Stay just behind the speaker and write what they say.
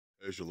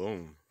Hey,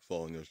 Shalom,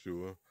 following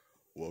Yeshua.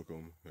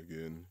 Welcome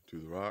again to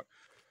The Rock.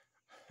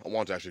 I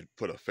want to actually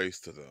put a face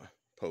to the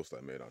post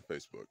I made on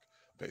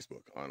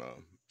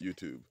on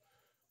YouTube,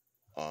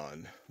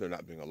 on there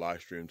not being a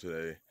live stream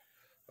today.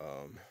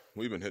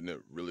 We've been hitting it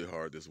really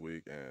hard this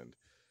week, and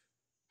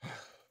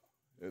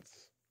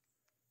it's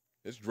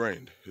it's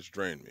drained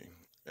me.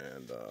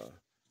 And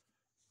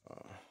uh,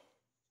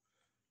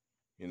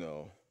 you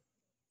know,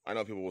 I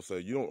know people will say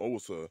you don't owe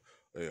us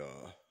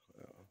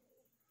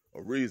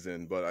a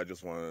reason, but I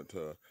just wanted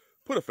to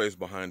put a face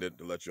behind it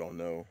to let y'all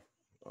know.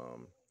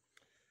 Um,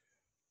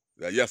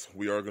 that yes,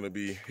 we are going to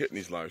be hitting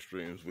these live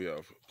streams. We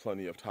have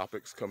plenty of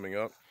topics coming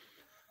up.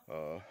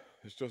 Uh,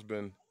 it's just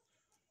been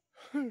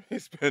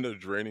it's been a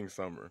draining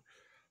summer.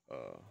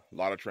 A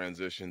lot of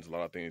transitions, a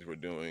lot of things we're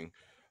doing.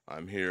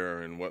 I'm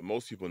here in what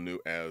most people knew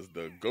as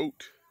the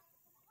goat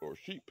or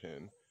sheep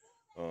pen.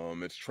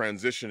 It's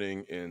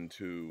transitioning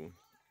into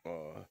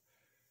uh,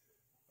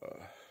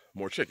 uh,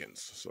 more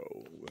chickens. So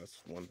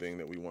that's one thing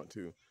that we want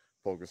to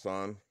focus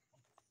on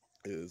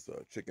is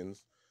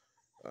chickens.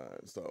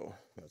 So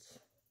that's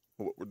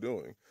what we're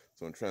doing.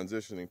 So I'm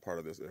transitioning part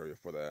of this area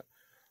for that,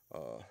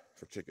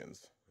 for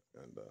chickens,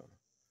 and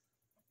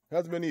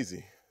hasn't been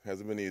easy.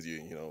 Hasn't been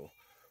easy,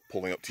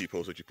 pulling up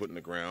T-posts that you put in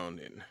the ground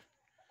and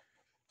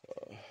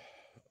uh,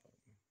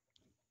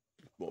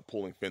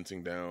 pulling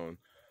fencing down.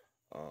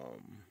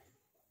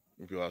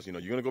 You realize, you're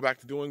gonna go back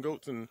to doing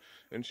goats and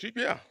sheep.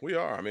 Yeah, we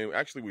are. I mean,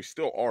 actually, we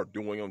still are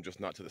doing them, just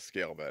not to the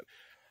scale that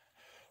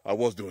I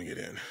was doing it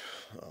in,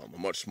 a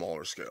much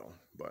smaller scale.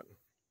 But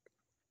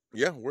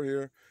yeah, we're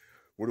here.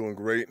 We're doing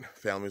great.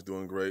 Family's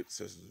doing great.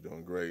 Sisters are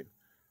doing great.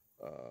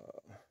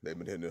 They've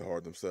been hitting it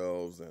hard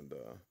themselves, and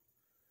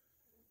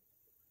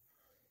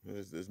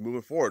it's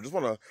moving forward. Just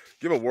want to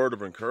give a word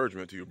of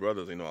encouragement to you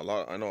brothers. I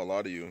know a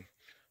lot of you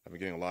have been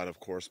getting a lot of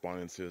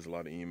correspondences, a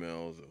lot of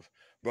emails of,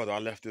 brother, I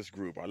left this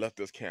group, I left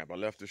this camp, I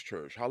left this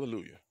church.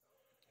 Hallelujah.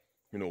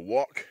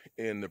 Walk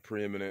in the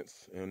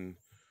preeminence and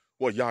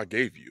what Yah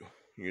gave you.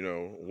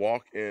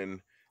 Walk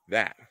in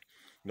that.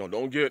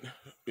 Don't get,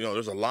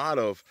 there's a lot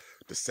of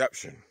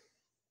deception,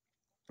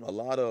 a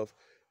lot of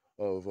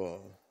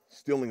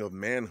stealing of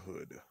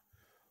manhood,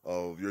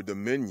 of your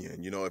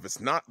dominion. If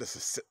it's not the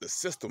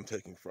system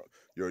taking from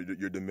your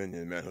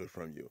dominion and manhood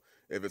from you,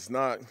 if it's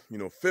not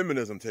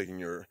feminism taking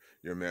your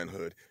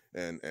manhood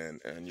and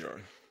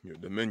your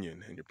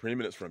dominion and your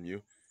preeminence from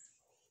you,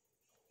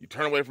 you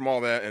turn away from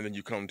all that, and then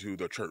you come to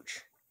the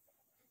church,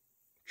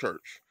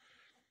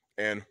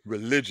 and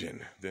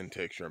religion then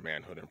takes your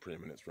manhood and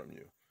preeminence from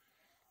you,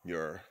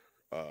 your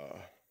uh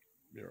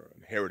your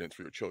inheritance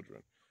for your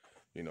children.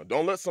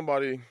 Don't let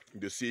somebody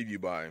deceive you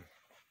by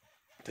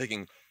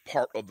taking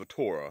part of the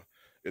Torah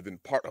and then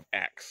part of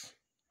Acts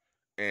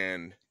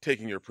and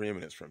taking your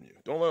preeminence from you.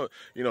 Don't let,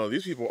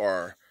 these people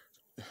are,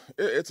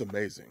 it's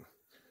amazing.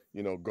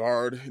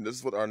 Guard, this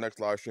is what our next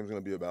live stream is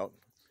going to be about.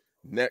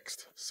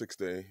 Next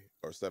 6-day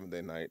or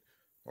 7-day night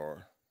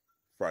or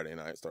Friday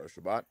night, start of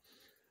Shabbat.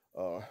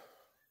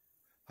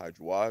 Hide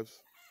your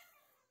wives,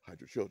 hide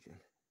your children,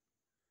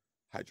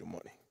 hide your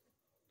money.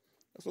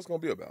 That's what it's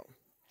going to be about.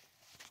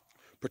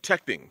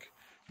 Protecting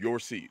your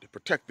seed,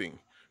 protecting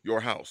your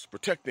house,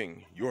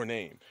 protecting your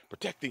name,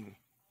 protecting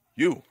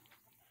you.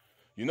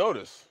 You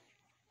notice,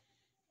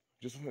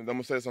 I'm going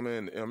to say something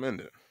and I'm in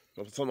it.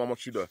 Something I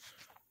want you to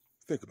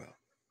think about.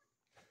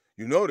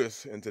 You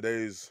notice in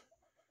today's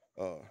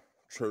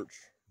church,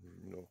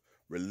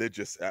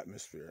 religious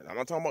atmosphere. I'm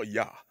not talking about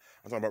Yah.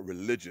 I'm talking about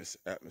religious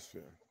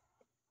atmosphere.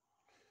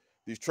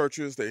 These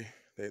churches, they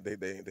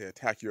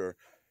attack your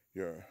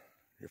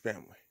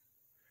family.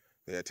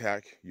 They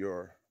attack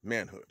your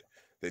manhood.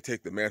 They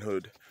take the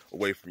manhood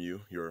away from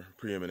you, your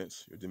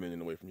preeminence, your dominion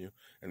away from you,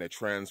 and they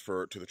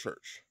transfer it to the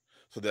church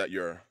so that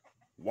your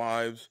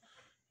wives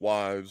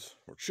or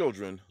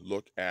children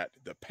look at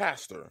the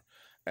pastor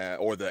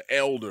or the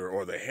elder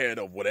or the head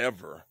of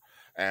whatever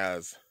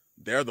as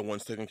they're the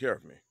ones taking care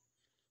of me.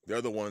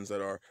 They're the ones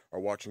that are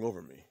watching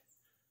over me.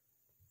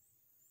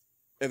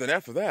 And then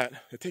after that,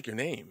 they take your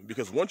name.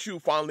 Because once you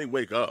finally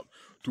wake up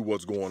to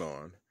what's going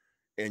on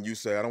and you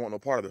say, I don't want no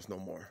part of this no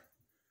more,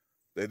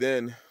 they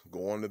then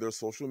go onto their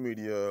social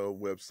media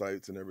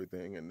websites and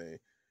everything and they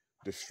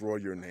destroy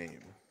your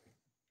name.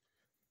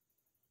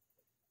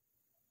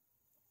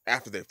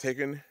 After they've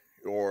taken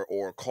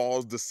or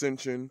caused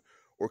dissension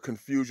or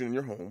confusion in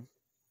your home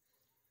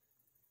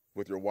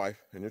with your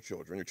wife and your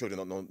children. Your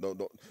children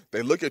don't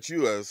they look at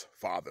you as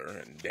father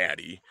and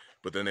daddy,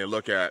 but then they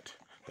look at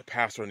the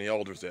pastor and the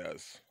elders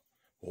as,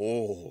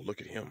 oh,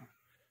 look at him.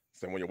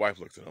 Same way your wife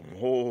looks at him.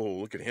 Oh,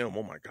 look at him.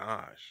 Oh my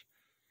gosh.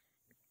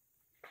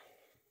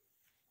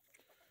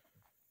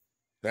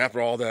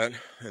 After all that,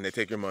 and they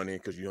take your money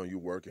because you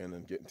working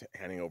and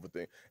handing over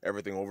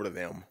everything over to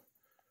them,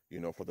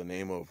 for the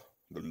name of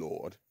the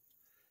Lord.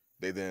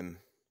 They then,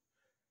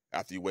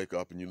 after you wake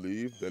up and you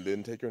leave, they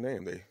didn't take your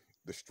name. They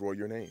destroy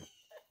your name.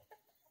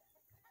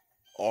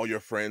 All your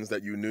friends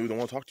that you knew don't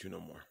want to talk to you no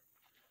more.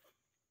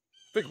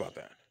 Think about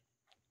that.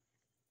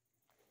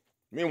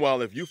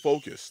 Meanwhile, if you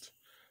focused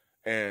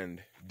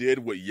and did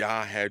what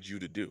Yah had you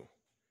to do.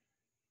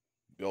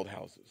 Build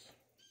houses,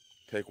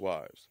 take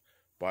wives,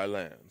 buy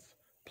lands,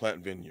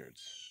 plant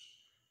vineyards,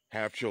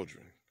 have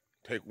children,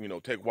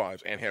 take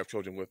wives and have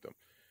children with them.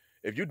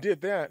 If you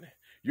did that,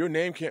 your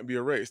name can't be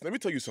erased. Let me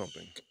tell you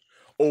something.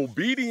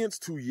 Obedience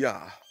to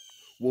Yah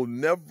will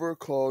never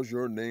cause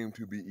your name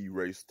to be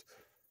erased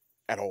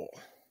at all.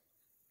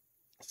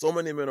 So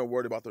many men are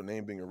worried about their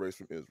name being erased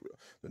from Israel,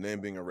 the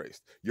name being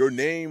erased. Your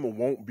name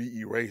won't be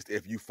erased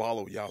if you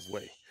follow Yah's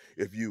way,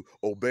 if you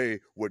obey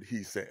what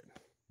he said.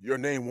 Your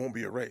name won't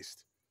be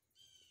erased.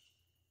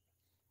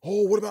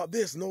 Oh, what about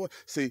this? No,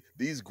 see,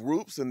 these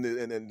groups and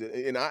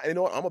I, you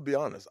know what, I'm gonna be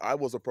honest. I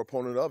was a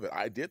proponent of it.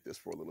 I did this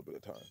for a little bit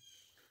of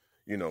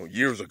time,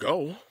 years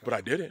ago, but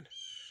I didn't.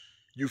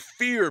 You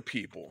fear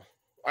people.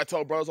 I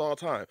tell brothers all the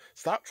time,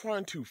 stop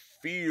trying to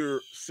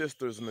fear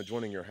sisters into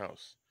joining your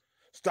house.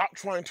 Stop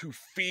trying to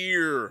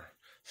fear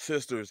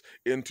sisters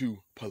into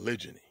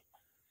polygyny.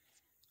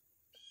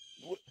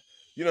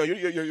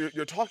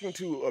 You're talking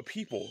to a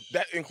people.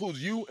 That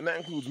includes you and that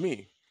includes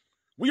me.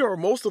 We are,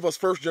 most of us,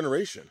 first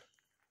generation.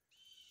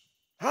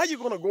 How are you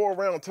going to go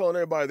around telling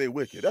everybody they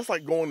wicked? That's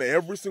like going to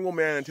every single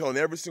man and telling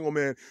every single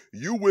man,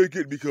 you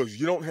wicked because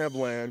you don't have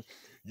land,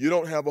 you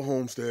don't have a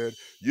homestead,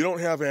 you don't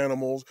have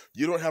animals,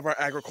 you don't have our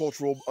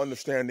agricultural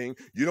understanding,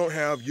 you don't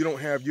have.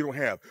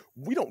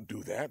 We don't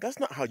do that. That's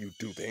not how you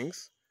do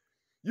things.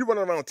 You run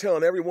around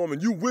telling every woman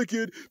you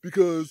wicked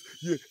because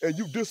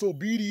you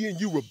disobedient,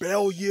 you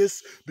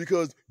rebellious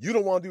because you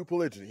don't want to do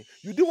polygyny.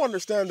 You do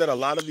understand that a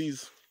lot of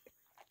these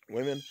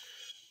women,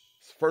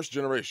 first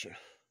generation,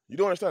 you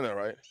do understand that,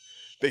 right?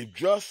 They've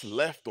just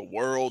left the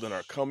world and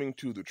are coming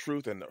to the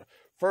truth, and the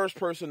first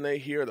thing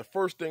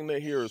they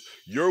hear is,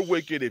 you're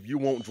wicked if you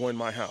won't join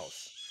my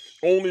house.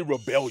 Only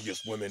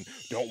rebellious women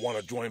don't want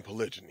to join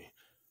polygyny.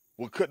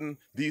 Well, couldn't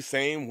these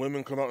same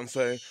women come out and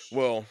say,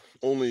 well,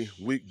 only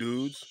weak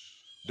dudes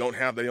don't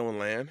have their own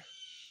land?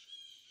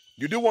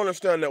 You do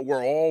understand that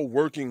we're all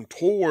working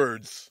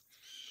towards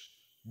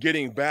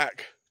getting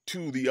back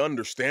to the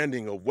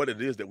understanding of what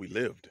it is that we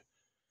lived.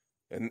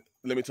 And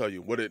let me tell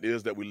you, what it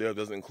is that we live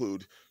doesn't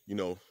include,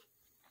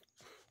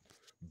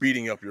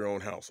 beating up your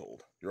own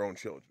household, your own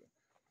children.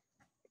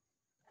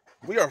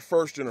 We are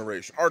first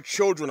generation. Our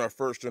children are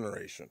first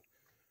generation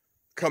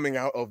coming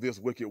out of this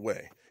wicked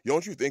way.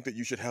 Don't you think that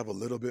you should have a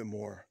little bit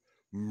more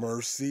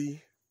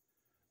mercy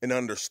and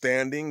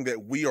understanding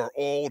that we are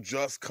all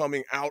just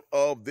coming out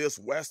of this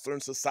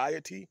Western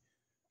society?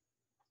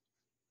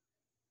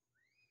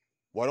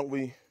 Why don't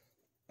we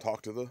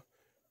talk to the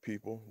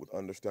people with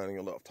understanding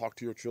and love? Talk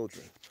to your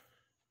children.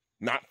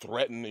 Not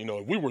threaten,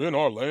 if we were in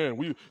our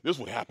land, this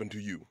would happen to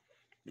you.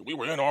 We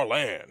were in our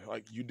land.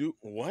 Like, you do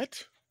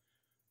what?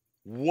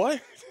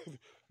 What?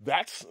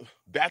 That's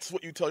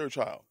what you tell your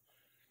child.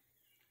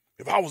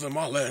 If I was in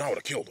my land, I would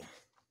have killed him.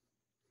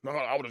 No,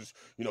 I would have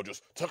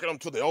just took him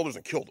to the elders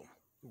and killed him.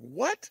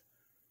 What?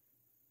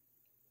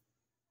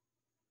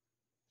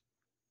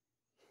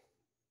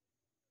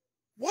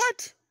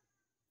 What?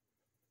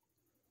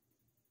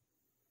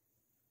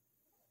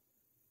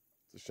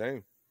 It's a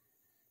shame.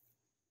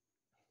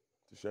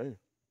 It's a shame.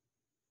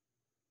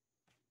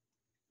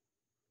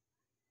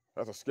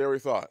 That's a scary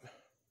thought,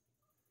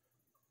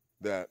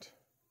 that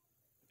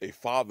a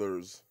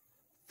father's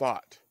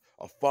thought,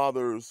 a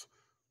father's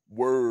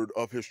word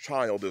of his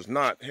child is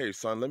not, hey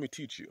son, let me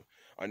teach you.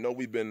 I know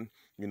we've been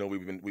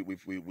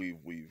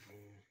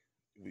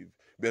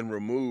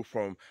removed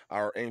from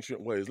our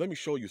ancient ways. Let me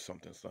show you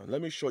something, son.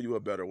 Let me show you a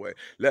better way.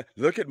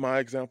 Look at my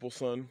example,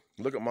 son.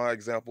 Look at my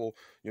example,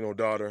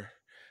 daughter,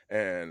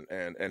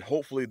 and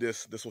hopefully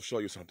this will show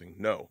you something.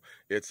 No,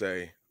 it's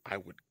I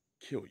would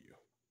kill you.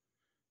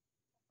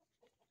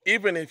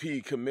 Even if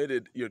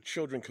your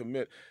children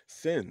commit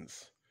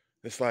sins,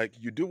 it's like,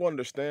 you do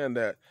understand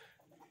that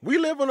we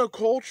live in a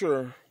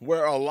culture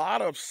where a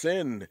lot of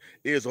sin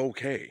is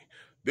okay.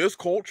 This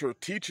culture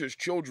teaches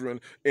children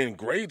in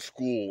grade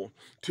school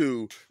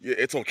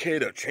it's okay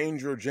to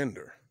change your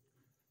gender.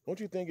 Don't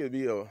you think it'd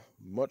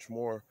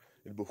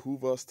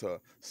behoove us to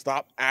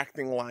stop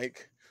acting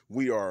like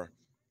we are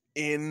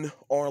in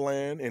our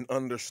land and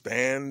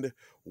understand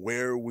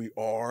where we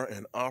are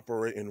and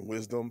operate in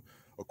wisdom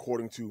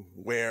according to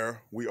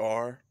where we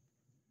are?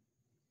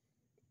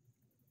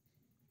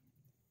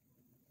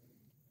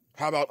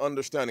 How about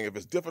understanding, if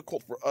it's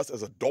difficult for us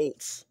as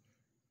adults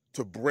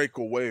to break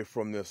away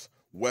from this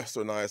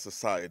westernized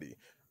society,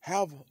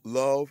 have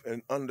love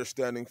and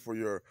understanding for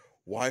your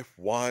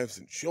wives,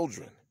 and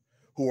children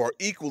who are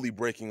equally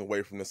breaking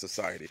away from the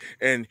society.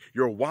 And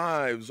your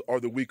wives are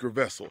the weaker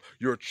vessel.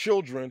 Your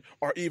children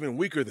are even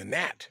weaker than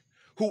that.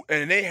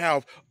 And they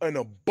have an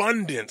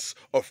abundance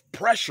of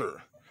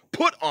pressure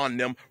put on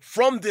them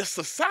from this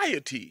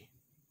society.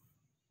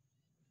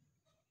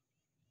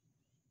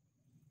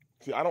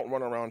 See, I don't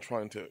run around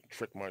trying to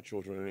trick my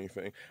children or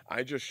anything.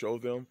 I just show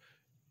them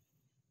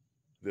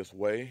this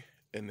way,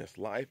 in this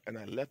life, and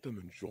I let them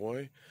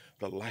enjoy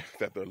the life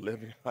that they're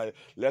living. I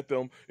let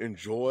them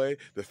enjoy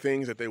the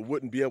things that they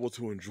wouldn't be able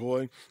to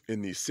enjoy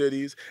in these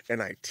cities,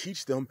 and I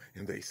teach them,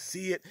 and they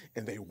see it,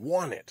 and they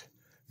want it.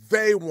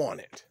 They want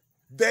it.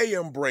 They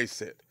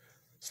embrace it.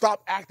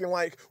 Stop acting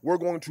like we're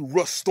going to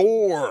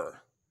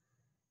restore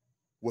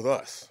with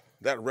us.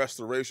 That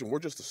restoration, we're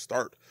just the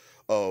start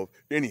of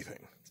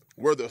anything.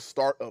 We're the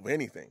start of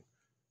anything.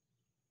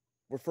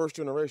 We're first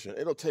generation.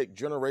 It'll take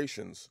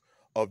generations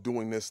of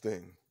doing this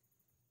thing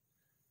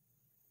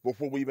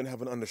before we even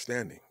have an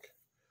understanding.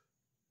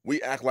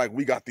 We act like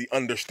we got the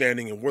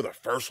understanding and we're the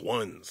first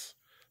ones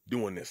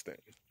doing this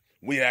thing.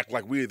 We act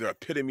like we're the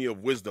epitome of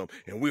wisdom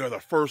and we are the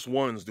first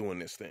ones doing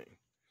this thing.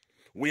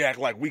 We act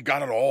like we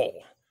got it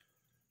all.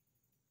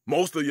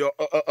 Most of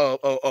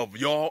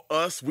y'all,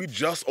 us, we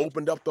just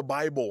opened up the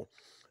Bible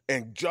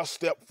and just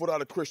stepped foot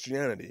out of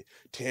Christianity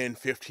 10,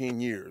 15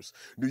 years.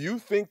 Do you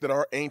think that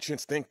our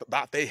ancients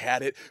thought they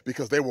had it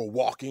because they were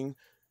walking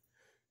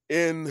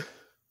in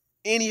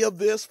any of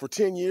this for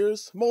 10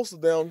 years? Most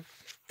of them,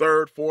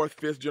 third, fourth,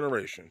 fifth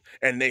generation,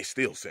 and they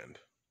still sinned.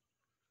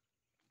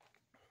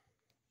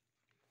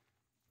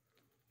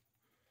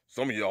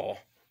 Some of y'all,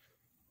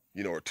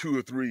 are 2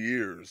 or 3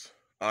 years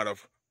out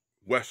of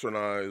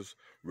westernized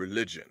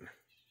religion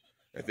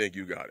and think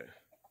you got it.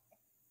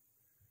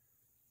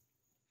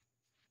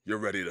 You're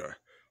ready to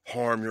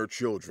harm your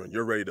children.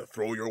 You're ready to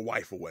throw your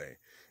wife away.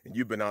 And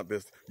you've been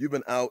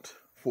out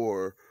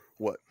for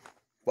what,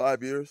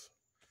 5 years?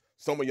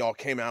 Some of y'all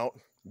came out,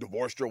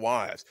 divorced your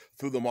wives,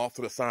 threw them off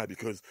to the side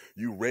because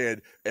you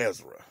read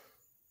Ezra.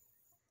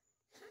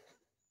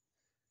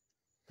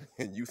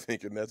 And you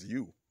thinking that's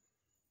you.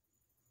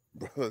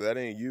 Brother, that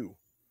ain't you.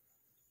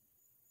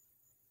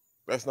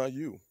 That's not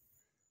you.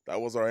 That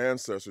was our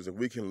ancestors, and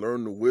we can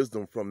learn the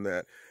wisdom from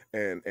that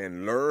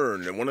and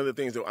learn. And one of the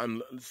things that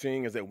I'm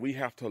seeing is that we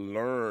have to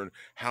learn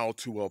how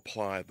to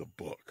apply the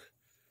book.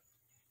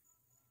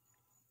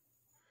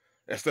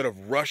 Instead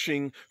of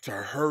rushing to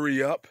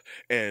hurry up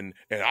and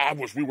I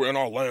wish we were in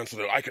our land so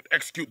that I could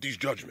execute these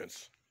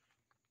judgments.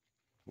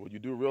 Well, you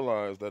do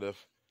realize that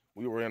if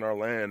we were in our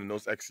land and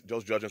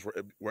those judgments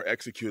were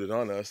executed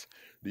on us,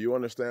 do you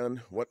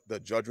understand what the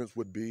judgments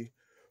would be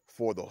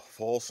for the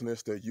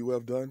falseness that you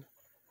have done?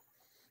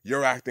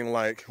 You're acting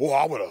like, oh,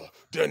 I would have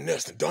done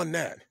this and done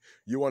that.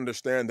 You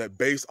understand that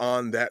based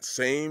on that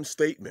same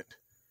statement,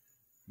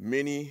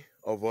 many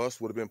of us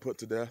would have been put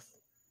to death.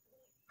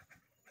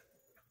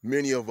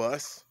 Many of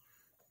us,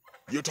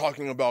 you're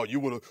talking about you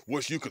would have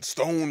wished you could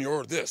stone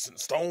your this and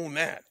stone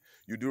that.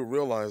 You do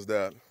realize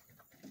that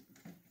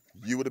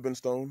you would have been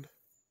stoned?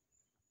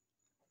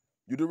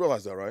 You do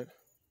realize that, right?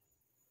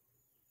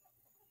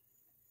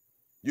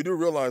 You do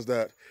realize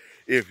that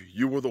if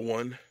you were the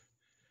one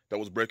that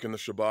was breaking the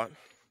Shabbat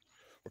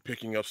or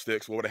picking up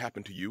sticks, what would have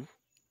happened to you?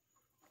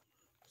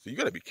 So you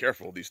got to be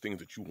careful of these things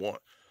that you want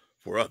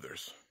for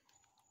others.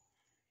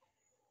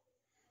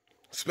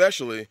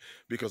 Especially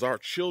because our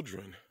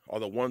children are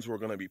the ones who are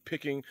going to be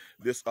picking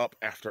this up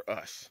after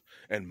us.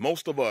 And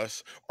most of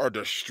us are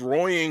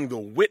destroying the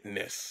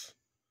witness,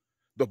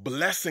 the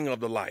blessing of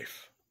the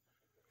life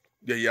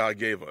that Yah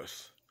gave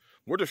us.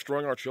 We're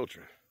destroying our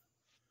children.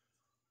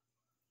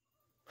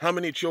 How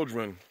many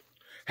children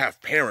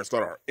have parents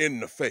that are in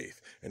the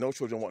faith and those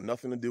children want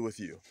nothing to do with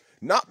you?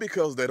 Not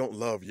because they don't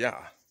love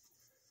Yah,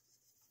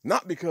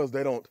 not because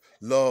they don't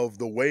love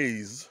the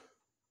ways,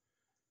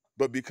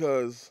 but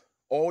because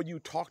all you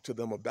talk to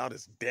them about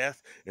is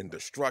death and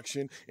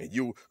destruction, and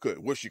you could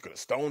wish you could have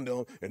stoned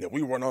them, and then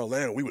we were in our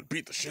land and we would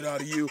beat the shit out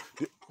of you.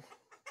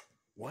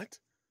 What?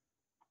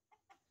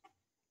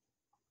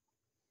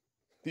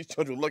 These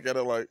children look at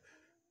it like,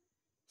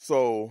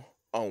 so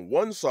on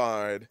one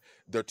side,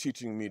 they're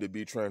teaching me to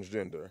be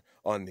transgender.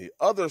 On the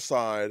other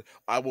side,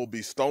 I will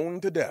be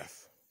stoned to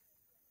death.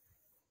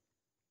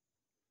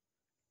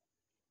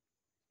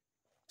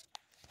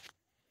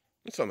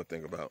 It's something to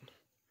think about.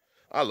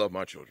 I love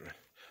my children.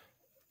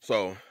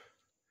 So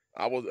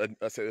I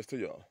say this to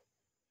y'all.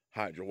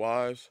 Hide your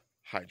wives,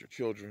 hide your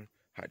children,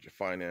 hide your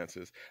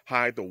finances,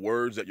 hide the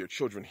words that your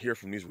children hear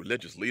from these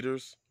religious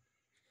leaders,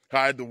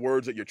 hide the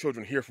words that your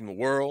children hear from the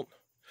world.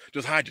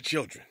 Just hide your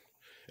children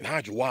and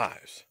hide your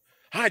wives.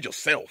 Hide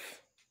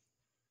yourself.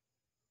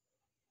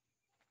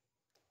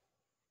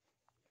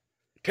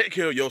 Take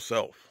care of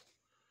yourself.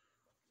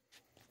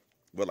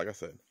 But like I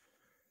said,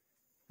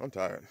 I'm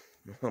tired.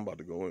 I'm about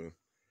to go in.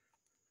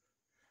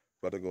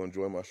 About to go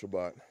enjoy my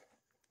Shabbat.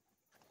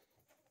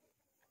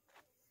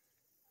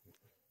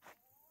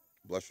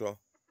 Bless y'all.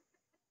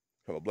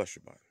 Have a blessed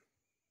Shabbat.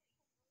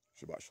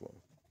 Shabbat shalom.